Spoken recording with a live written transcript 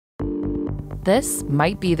This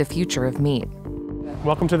might be the future of meat.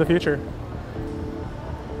 Welcome to the future.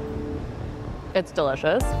 It's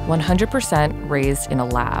delicious. 100% raised in a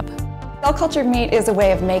lab. Cell-cultured meat is a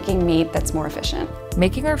way of making meat that's more efficient.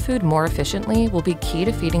 Making our food more efficiently will be key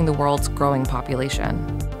to feeding the world's growing population.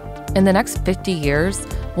 In the next 50 years,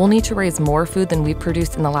 we'll need to raise more food than we've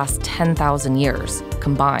produced in the last 10,000 years,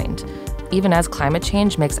 combined, even as climate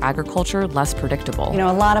change makes agriculture less predictable. You know,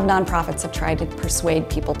 a lot of nonprofits have tried to persuade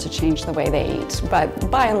people to change the way they eat, but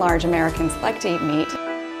by and large, Americans like to eat meat.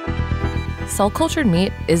 Cell-cultured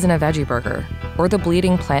meat isn't a veggie burger, or the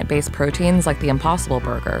bleeding plant-based proteins like the Impossible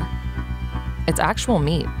Burger. It's actual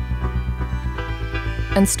meat.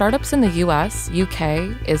 And startups in the US,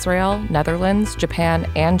 UK, Israel, Netherlands, Japan,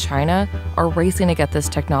 and China are racing to get this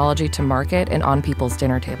technology to market and on people's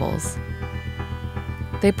dinner tables.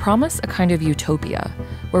 They promise a kind of utopia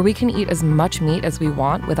where we can eat as much meat as we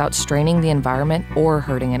want without straining the environment or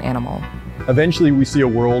hurting an animal. Eventually, we see a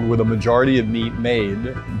world where the majority of meat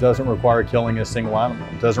made doesn't require killing a single animal,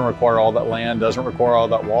 doesn't require all that land, doesn't require all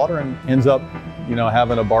that water, and ends up,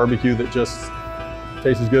 having a barbecue that just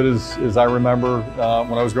tastes as good as I remember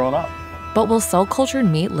when I was growing up. But will cell-cultured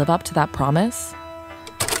meat live up to that promise?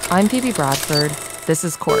 I'm Phoebe Bradford. This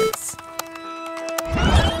is Quartz.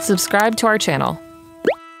 Subscribe to our channel.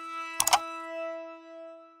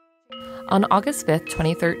 On August 5th,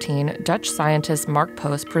 2013, Dutch scientist Mark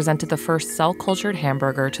Post presented the first cell-cultured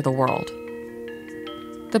hamburger to the world.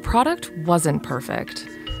 The product wasn't perfect.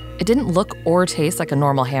 It didn't look or taste like a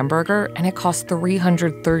normal hamburger, and it cost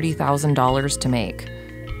 $330,000 to make.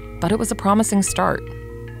 But it was a promising start.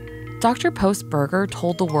 Dr. Post's burger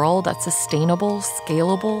told the world that sustainable,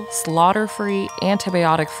 scalable, slaughter-free,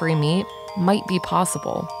 antibiotic-free meat might be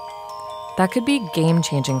possible. That could be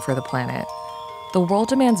game-changing for the planet. The world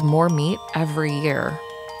demands more meat every year.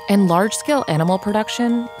 And large-scale animal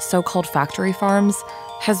production, so-called factory farms,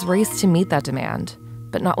 has raced to meet that demand,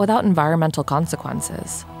 but not without environmental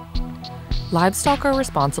consequences. Livestock are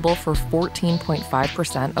responsible for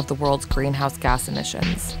 14.5% of the world's greenhouse gas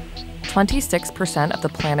emissions. 26% of the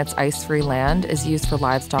planet's ice-free land is used for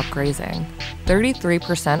livestock grazing.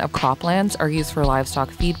 33% of croplands are used for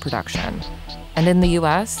livestock feed production. And in the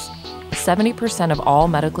US, 70% of all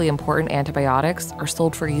medically important antibiotics are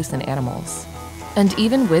sold for use in animals. And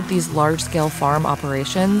even with these large-scale farm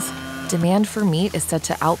operations, demand for meat is set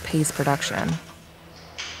to outpace production.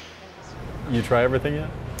 You try everything yet?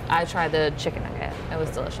 I tried the chicken nugget. It was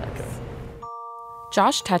delicious. Okay.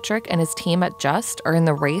 Josh Tetrick and his team at Just are in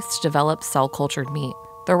the race to develop cell-cultured meat.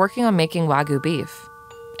 They're working on making Wagyu beef.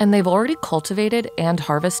 And they've already cultivated and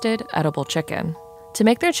harvested edible chicken. To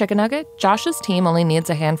make their chicken nugget, Josh's team only needs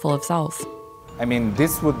a handful of cells. I mean,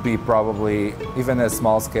 this would be probably even a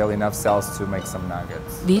small scale enough cells to make some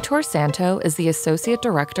nuggets. Vitor Santo is the Associate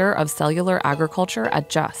Director of Cellular Agriculture at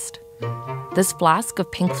Just. This flask of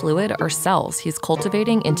pink fluid are cells he's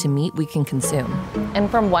cultivating into meat we can consume. And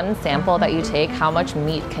from one sample that you take, how much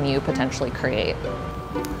meat can you potentially create?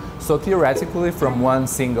 So theoretically, from one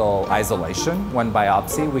single isolation, one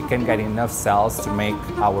biopsy, we can get enough cells to make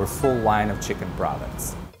our full line of chicken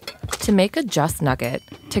products. To make a Just nugget,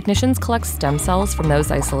 technicians collect stem cells from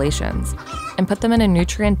those isolations and put them in a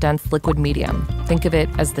nutrient-dense liquid medium. Think of it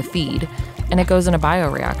as the feed, and it goes in a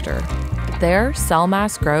bioreactor. There, cell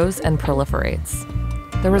mass grows and proliferates.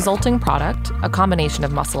 The resulting product, a combination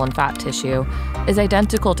of muscle and fat tissue, is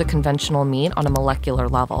identical to conventional meat on a molecular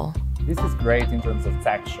level. This is great in terms of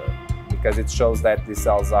texture because it shows that the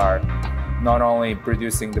cells are not only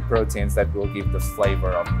producing the proteins that will give the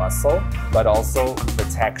flavor of muscle, but also the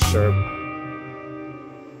texture.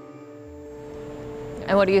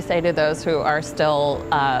 And what do you say to those who are still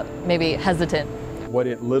maybe hesitant? What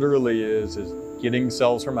it literally is getting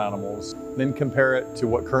cells from animals, then compare it to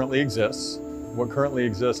what currently exists. What currently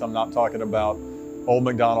exists, I'm not talking about Old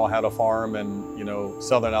MacDonald had a farm in,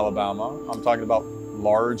 southern Alabama. I'm talking about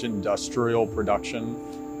large industrial production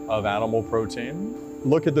of animal protein.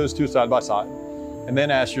 Look at those two side by side, and then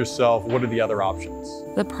ask yourself, what are the other options?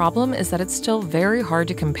 The problem is that it's still very hard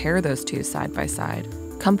to compare those two side by side.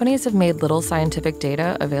 Companies have made little scientific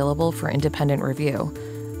data available for independent review,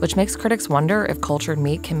 which makes critics wonder if cultured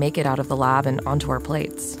meat can make it out of the lab and onto our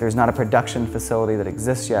plates. There's not a production facility that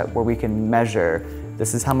exists yet where we can measure,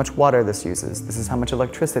 this is how much water this uses, this is how much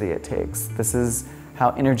electricity it takes, this is how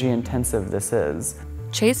energy intensive this is.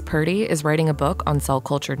 Chase Purdy is writing a book on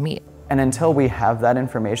cell-cultured meat. And until we have that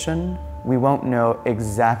information, we won't know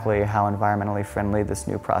exactly how environmentally friendly this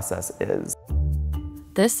new process is.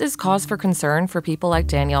 This is cause for concern for people like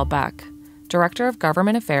Danielle Beck. Director of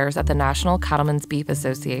Government Affairs at the National Cattlemen's Beef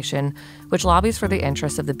Association, which lobbies for the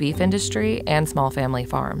interests of the beef industry and small family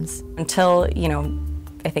farms. Until,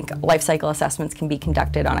 I think life cycle assessments can be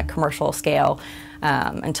conducted on a commercial scale,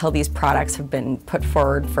 until these products have been put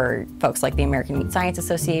forward for folks like the American Meat Science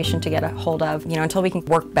Association to get a hold of, until we can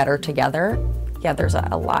work better together, there's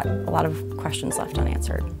a lot of questions left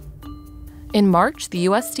unanswered. In March, the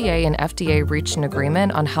USDA and FDA reached an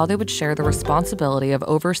agreement on how they would share the responsibility of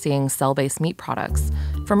overseeing cell-based meat products,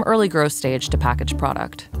 from early growth stage to packaged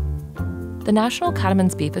product. The National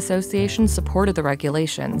Cattlemen's Beef Association supported the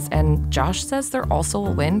regulations, and Josh says they're also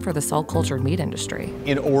a win for the cell-cultured meat industry.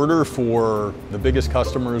 In order for the biggest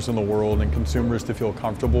customers in the world and consumers to feel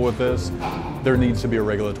comfortable with this, there needs to be a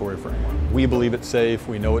regulatory framework. We believe it's safe,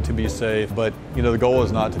 we know it to be safe, but the goal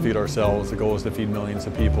is not to feed ourselves, the goal is to feed millions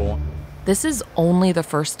of people. This is only the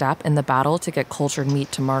first step in the battle to get cultured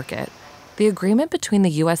meat to market. The agreement between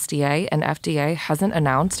the USDA and FDA hasn't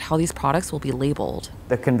announced how these products will be labeled.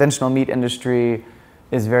 The conventional meat industry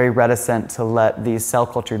is very reticent to let these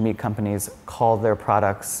cell-cultured meat companies call their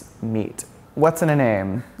products meat. What's in a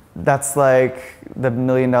name? That's like the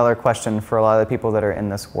million-dollar question for a lot of the people that are in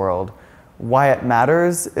this world. Why it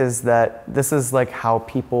matters is that this is like how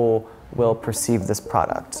people will perceive this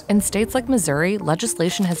product. In states like Missouri,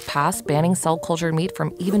 legislation has passed banning cell-cultured meat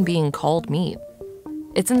from even being called meat.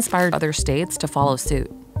 It's inspired other states to follow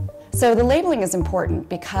suit. So the labeling is important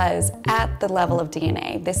because at the level of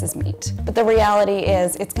DNA, this is meat. But the reality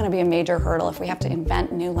is it's going to be a major hurdle if we have to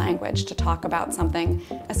invent new language to talk about something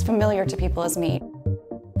as familiar to people as meat.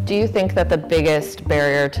 Do you think that the biggest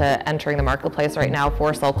barrier to entering the marketplace right now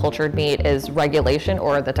for cell-cultured meat is regulation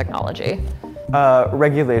or the technology?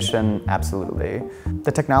 Regulation, absolutely.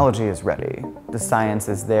 The technology is ready. The science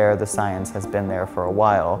is there. The science has been there for a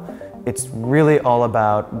while. It's really all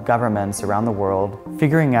about governments around the world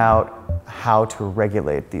figuring out how to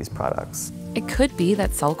regulate these products. It could be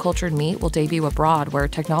that cell-cultured meat will debut abroad where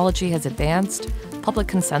technology has advanced, public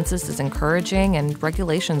consensus is encouraging, and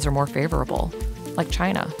regulations are more favorable, like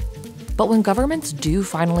China. But when governments do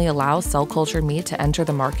finally allow cell-cultured meat to enter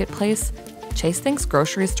the marketplace, Chase thinks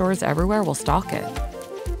grocery stores everywhere will stock it.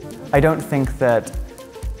 I don't think that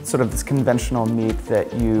sort of this conventional meat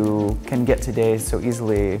that you can get today so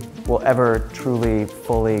easily will ever truly,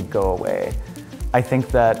 fully go away. I think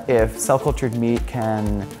that if cell-cultured meat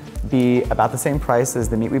can be about the same price as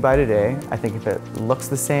the meat we buy today, I think if it looks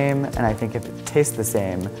the same and I think if it tastes the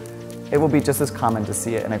same, it will be just as common to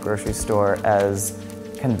see it in a grocery store as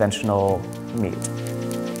conventional meat.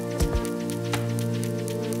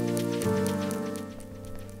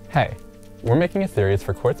 Hey, we're making a series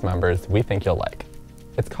for Quartz members we think you'll like.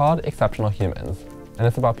 It's called Exceptional Humans, and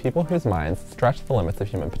it's about people whose minds stretch the limits of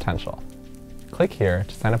human potential. Click here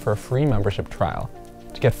to sign up for a free membership trial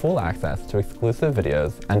to get full access to exclusive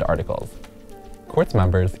videos and articles. Quartz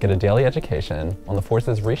members get a daily education on the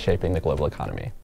forces reshaping the global economy.